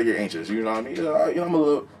okay to say that you're anxious, you know what I mean? You know, I'm a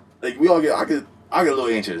little, like I get a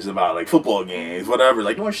little anxious about like football games, whatever,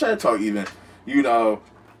 like doing shit talk even, you know.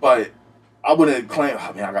 But I wouldn't claim,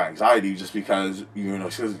 oh man, I got anxiety just because, you know,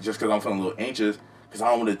 just because I'm feeling a little anxious, because I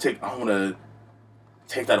don't want to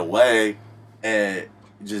take that away and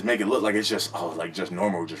just make it look like it's just just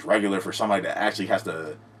normal, just regular for somebody that actually has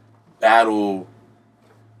to battle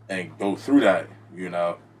and go through that, you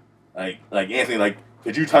know. Like Anthony, like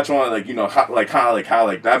could you touch on like, you know, how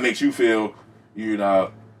that makes you feel, you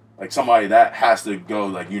know, like somebody that has to go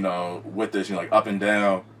like, you know, with this, you know, like up and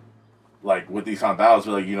down, like with these kind of battles,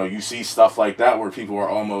 but like, you know, you see stuff like that where people are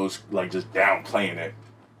almost like just downplaying it,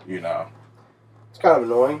 you know. It's kind of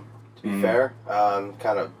annoying, to be fair. I'm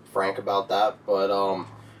kind of frank about that, but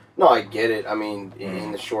no, I get it. I mean,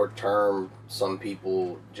 in the short term, some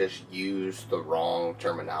people just use the wrong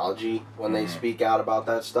terminology when they speak out about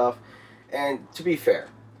that stuff. And to be fair,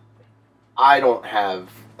 I don't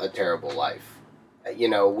have a terrible life. You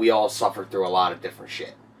know, we all suffer through a lot of different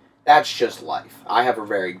shit. That's just life. I have a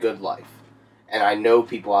very good life. And I know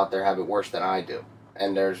people out there have it worse than I do.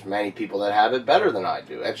 And there's many people that have it better than I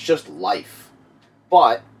do. It's just life.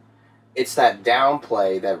 But it's that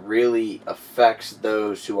downplay that really affects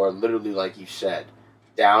those who are literally, like you said,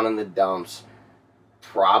 down in the dumps,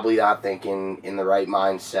 probably not thinking in the right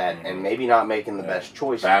mindset, and maybe not making the best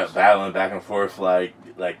choices. Battling back and forth, like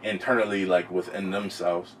internally, like within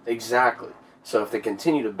themselves. Exactly. So if they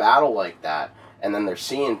continue to battle like that, and then they're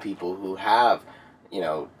seeing people who have, you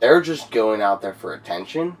know, they're just going out there for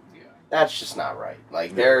attention, that's just not right.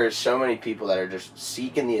 Like, there is so many people that are just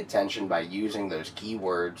seeking the attention by using those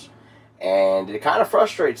keywords, and it kind of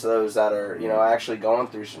frustrates those that are, you know, actually going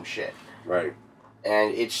through some shit. Right.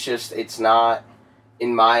 And it's just, it's not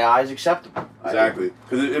in my eyes, acceptable. Exactly,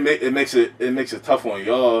 because it makes it tough on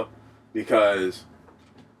y'all because,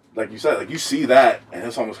 like you said, like you see that and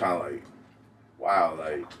it's almost kind of like, wow,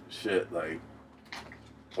 like shit, like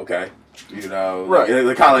okay, you know, right?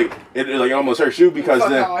 It kind of like it almost hurts you because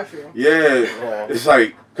That's then how I feel. yeah, it's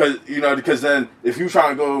like because then if you try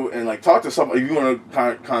to go and like talk to somebody, if you want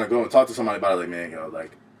to kind of go and talk to somebody about it, like man,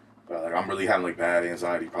 like I'm really having like bad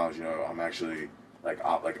anxiety problems, I'm actually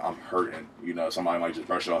I'm hurting, somebody might just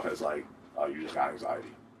brush it off as like, oh, you just got anxiety,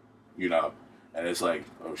 and it's like,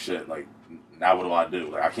 oh shit, like now what do I do?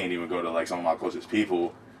 Like I can't even go to like some of my closest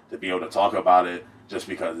people to be able to talk about it just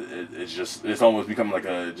because it's almost become like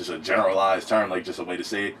just a generalized term, like just a way to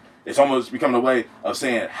say it. It's almost becoming a way of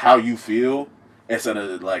saying how you feel instead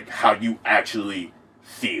of like how you actually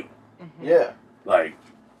feel. Mm-hmm. Yeah. Like,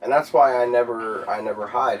 and that's why I never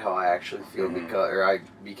hide how I actually feel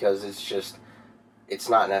because it's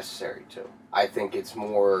not necessary to. I think it's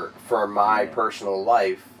more for my personal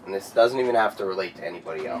life, and this doesn't even have to relate to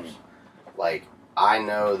anybody else. Like, I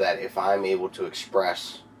know that if I'm able to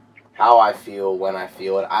express how I feel when I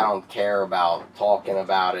feel it, I don't care about talking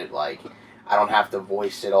about it. Like, I don't have to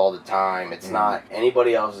voice it all the time. It's not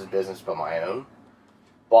anybody else's business but my own.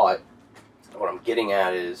 But what I'm getting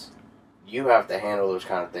at is you have to handle those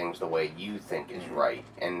kind of things the way you think is right.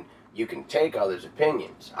 And you can take others'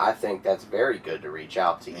 opinions. I think that's very good to reach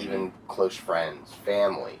out to even close friends,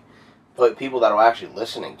 family, but people that will actually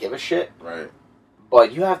listen and give a shit. Right.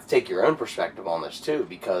 But you have to take your own perspective on this too,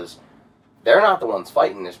 because they're not the ones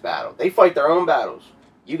fighting this battle. They fight their own battles.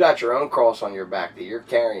 You got your own cross on your back that you're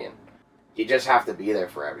carrying. You just have to be there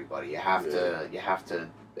for everybody. You have to,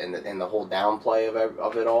 and the whole downplay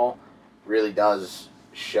of it all really does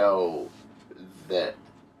show that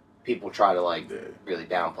people try to really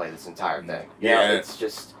downplay this entire thing. Yeah,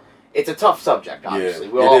 it's a tough subject. Obviously,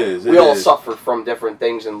 yeah, we all suffer from different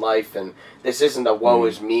things in life, and this isn't a woe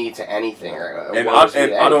is me to anything. I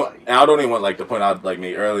don't even want to point out like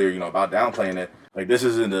me earlier, about downplaying it. Like this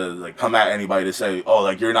isn't to come at anybody to say, oh,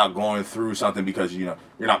 like you're not going through something because you're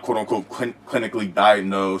not quote unquote clinically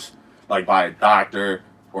diagnosed like by a doctor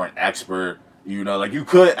or an expert. Like you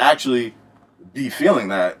could actually be feeling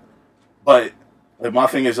that, but like my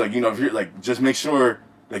thing is if you're just make sure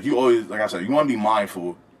you always, like I said, you want to be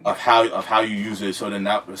mindful of how you use it, so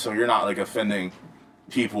you're not offending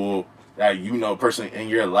people that personally in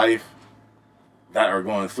your life that are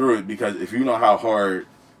going through it, because if you know how hard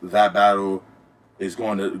that battle is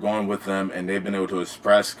going with them and they've been able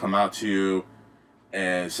to come out to you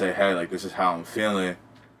and say, hey, like this is how I'm feeling,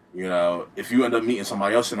 if you end up meeting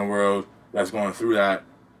somebody else in the world that's going through that,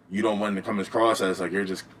 you don't want to come across as like you're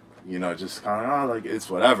just just kind of like it's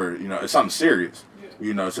whatever, it's something serious,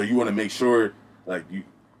 so you want to make sure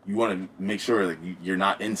you want to make sure that you're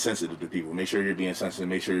not insensitive to people. Make sure you're being sensitive.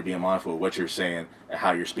 Make sure you're being mindful of what you're saying and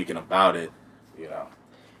how you're speaking about it.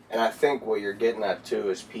 And I think what you're getting at too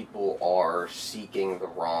is people are seeking the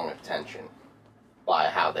wrong attention by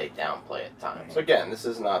how they downplay at times. Again, this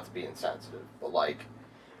is not to be insensitive, but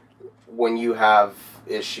when you have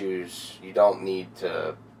issues, you don't need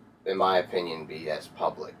to, in my opinion, be as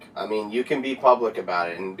public. I mean, you can be public about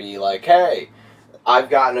it and be like, hey, I've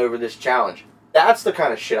gotten over this challenge. That's the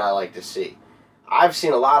kind of shit I like to see. I've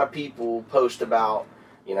seen a lot of people post about,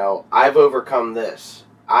 I've overcome this.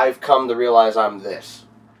 I've come to realize I'm this.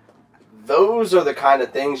 Those are the kind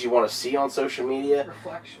of things you want to see on social media.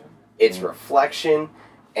 Reflection. It's reflection,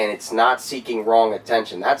 and it's not seeking wrong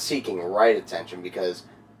attention. That's seeking right attention, because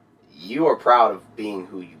you are proud of being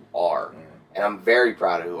who you are. And I'm very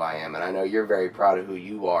proud of who I am, and I know you're very proud of who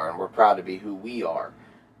you are, and we're proud to be who we are.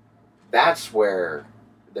 That's where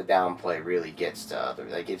the downplay really gets to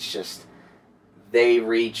others. It's just, they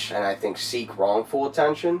reach and I think seek wrongful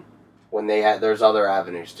attention when there's other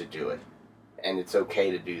avenues to do it. And it's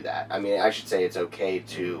okay to do that. I mean, I should say it's okay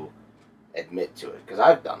to admit to it, because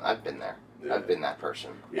I've been there. Yeah. I've been that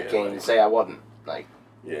person. Yeah, I can't even say I wasn't.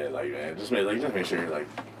 Man, just make sure you're like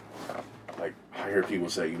I hear people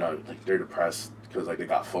say, they're depressed because they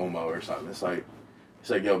got FOMO or something. It's like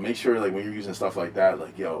yo, make sure when you're using stuff like that,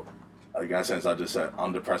 yo, in a sense, I just said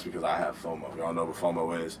I'm depressed because I have FOMO. Y'all know what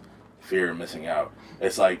FOMO is, fear of missing out.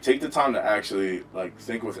 It's take the time to actually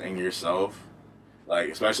think within yourself,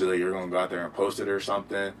 especially you're gonna go out there and post it or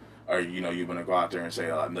something, or you're gonna go out there and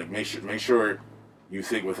say make sure you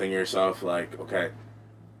think within yourself okay,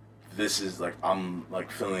 this is I'm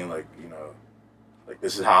feeling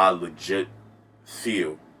this is how I legit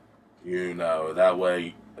feel, that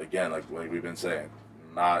way again like we've been saying,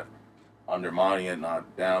 not undermining it,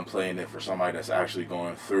 not downplaying it for somebody that's actually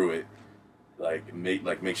going through it.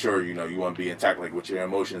 Make sure you want to be intact with your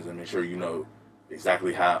emotions, and make sure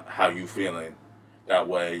exactly how you feeling. That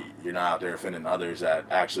way, you're not out there offending others that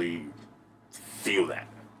actually feel that,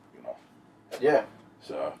 you know. Yeah.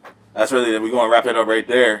 So that's really, we're gonna wrap it up right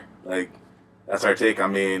there. Like, that's our take. I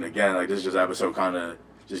mean, again, like, this is just episode kind of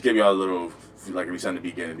just give y'all a little, like we said in the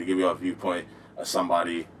beginning, to give y'all a viewpoint of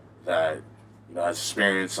somebody that, you know, has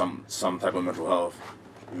experienced some type of mental health,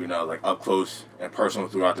 you know, like up close and personal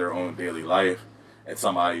throughout their own daily life, and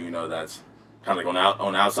somebody, you know, that's kind of like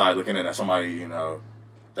on the outside looking in at somebody, you know,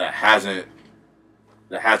 that hasn't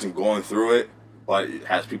gone through it, but it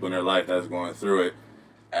has people in their life that's going through it,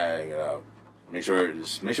 and you know, make sure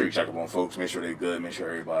you check up on folks, make sure they're good, make sure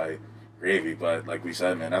everybody gravy. But like we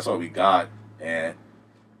said, man, that's all we got. And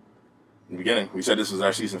in the beginning, we said this was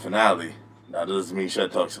our season finale. Now, this doesn't mean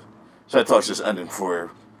Shed Talks just ending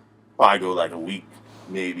for probably go like a week,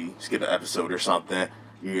 maybe skip an episode or something,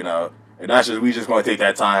 you know. And that's just, we just going to take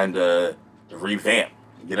that time to revamp,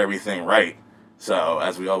 get everything right. So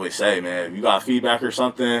as we always say, man, if you got feedback or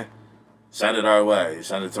something, send it our way.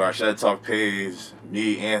 Send it to our Shed Talk page.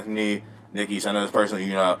 Me, Anthony, Nikki, send it to us personally.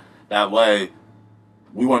 You know, that way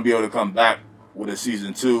we want to be able to come back with a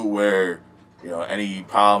season 2 where, you know, any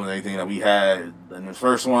problems, anything that we had in this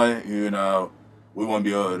first one, you know, we want to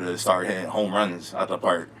be able to start hitting home runs at the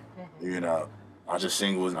park. You know, not just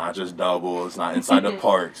singles, not just doubles, not inside the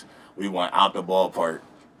parks. We want out the ballpark,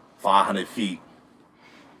 500 feet,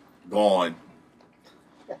 gone.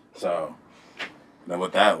 So, then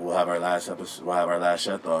with that, we'll have our last episode. We'll have our last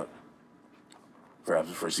Shed Thought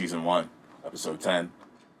for season 1, episode 10,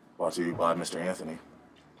 brought to you by Mr. Anthony.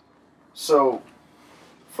 So,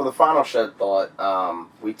 for the final Shed Thought,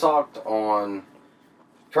 we talked on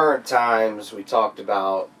current times. We talked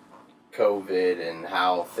about COVID and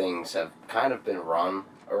how things have kind of been run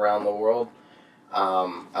around the world.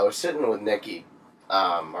 I was sitting with Nikki,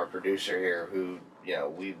 our producer here, who, you know,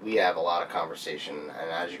 we have a lot of conversation,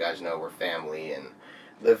 and as you guys know, we're family and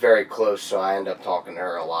live very close, so I end up talking to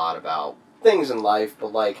her a lot about things in life,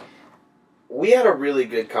 but, like, we had a really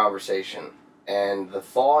good conversation, and the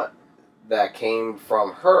thought that came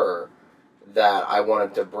from her that I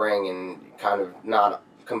wanted to bring and kind of not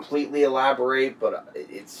completely elaborate, but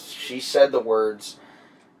she said the words,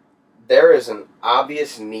 there is an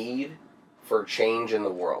obvious need for change in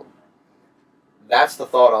the world. That's the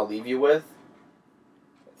thought I'll leave you with.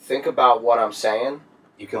 Think about what I'm saying.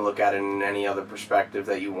 You can look at it in any other perspective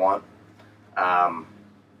that you want.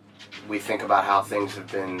 We think about how things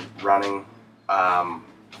have been running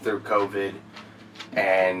through COVID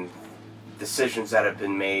and decisions that have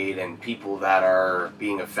been made and people that are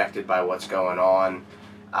being affected by what's going on,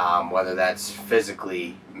 whether that's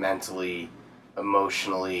physically, mentally,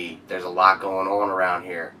 emotionally. There's a lot going on around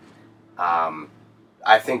here.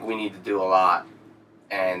 I think we need to do a lot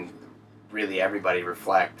and really everybody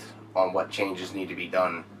reflect on what changes need to be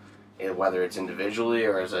done, whether it's individually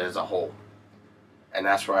or as a whole. And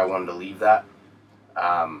that's where I wanted to leave that.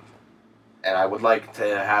 And I would like to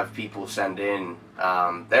have people send in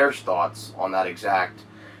their thoughts on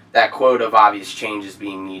that quote of obvious changes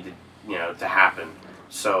being needed, you know, to happen.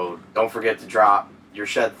 So don't forget to drop your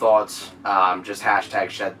Shed Thoughts, just hashtag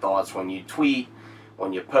Shed Thoughts when you tweet,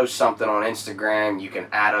 when you post something on Instagram. You can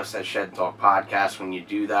add us at Shed Talk Podcast when you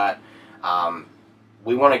do that.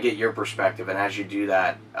 We want to get your perspective, and as you do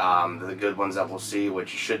that, the good ones that we'll see, which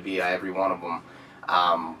should be every one of them,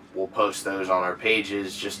 we'll post those on our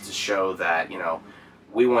pages just to show that, you know,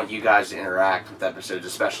 we want you guys to interact with episodes,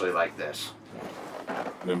 especially like this.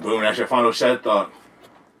 Then boom, that's your final Shed Thought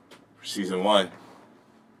for season 1.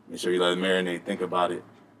 Make sure you let it marinate, think about it.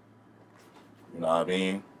 You know what I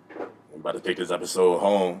mean? We're about to take this episode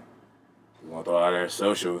home. We want to throw out our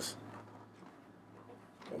socials.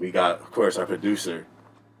 And we got, of course, our producer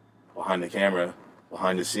behind the camera,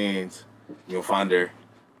 behind the scenes. You'll find her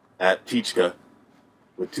at Peachka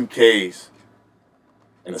with 2 Ks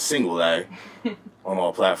and a single A on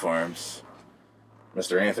all platforms.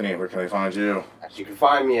 Mr. Anthony, where can they find you? You can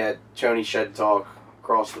find me at Choney Shed Talk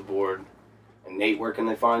across the board. And Nate, where can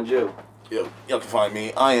they find you? Y'all can find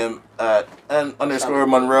me. I am at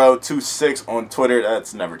N_Monroe26 on Twitter.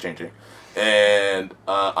 That's never changing. And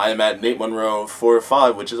I am at Nate Monroe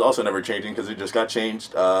 45, which is also never changing because it just got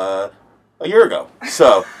changed a year ago.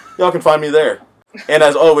 So y'all can find me there. And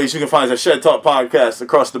as always, you can find us at Shed Talk Podcast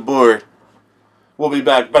across the board. We'll be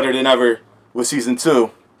back better than ever with season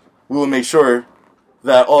 2. We will make sure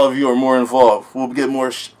that all of you are more involved. We'll get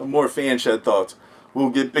more fan Shed Thoughts. We'll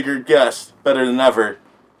get bigger guests better than ever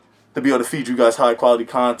to be able to feed you guys high quality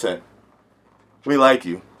content. We like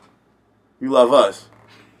you. You love us.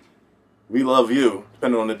 We love you,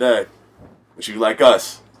 depending on the day. But you like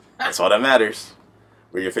us. That's all that matters.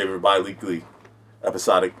 We're your favorite bi-weekly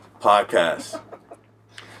episodic podcast.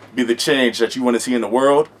 Be the change that you want to see in the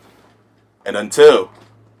world. And until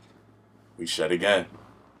we shed again.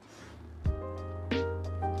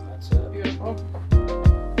 That's it. Beautiful.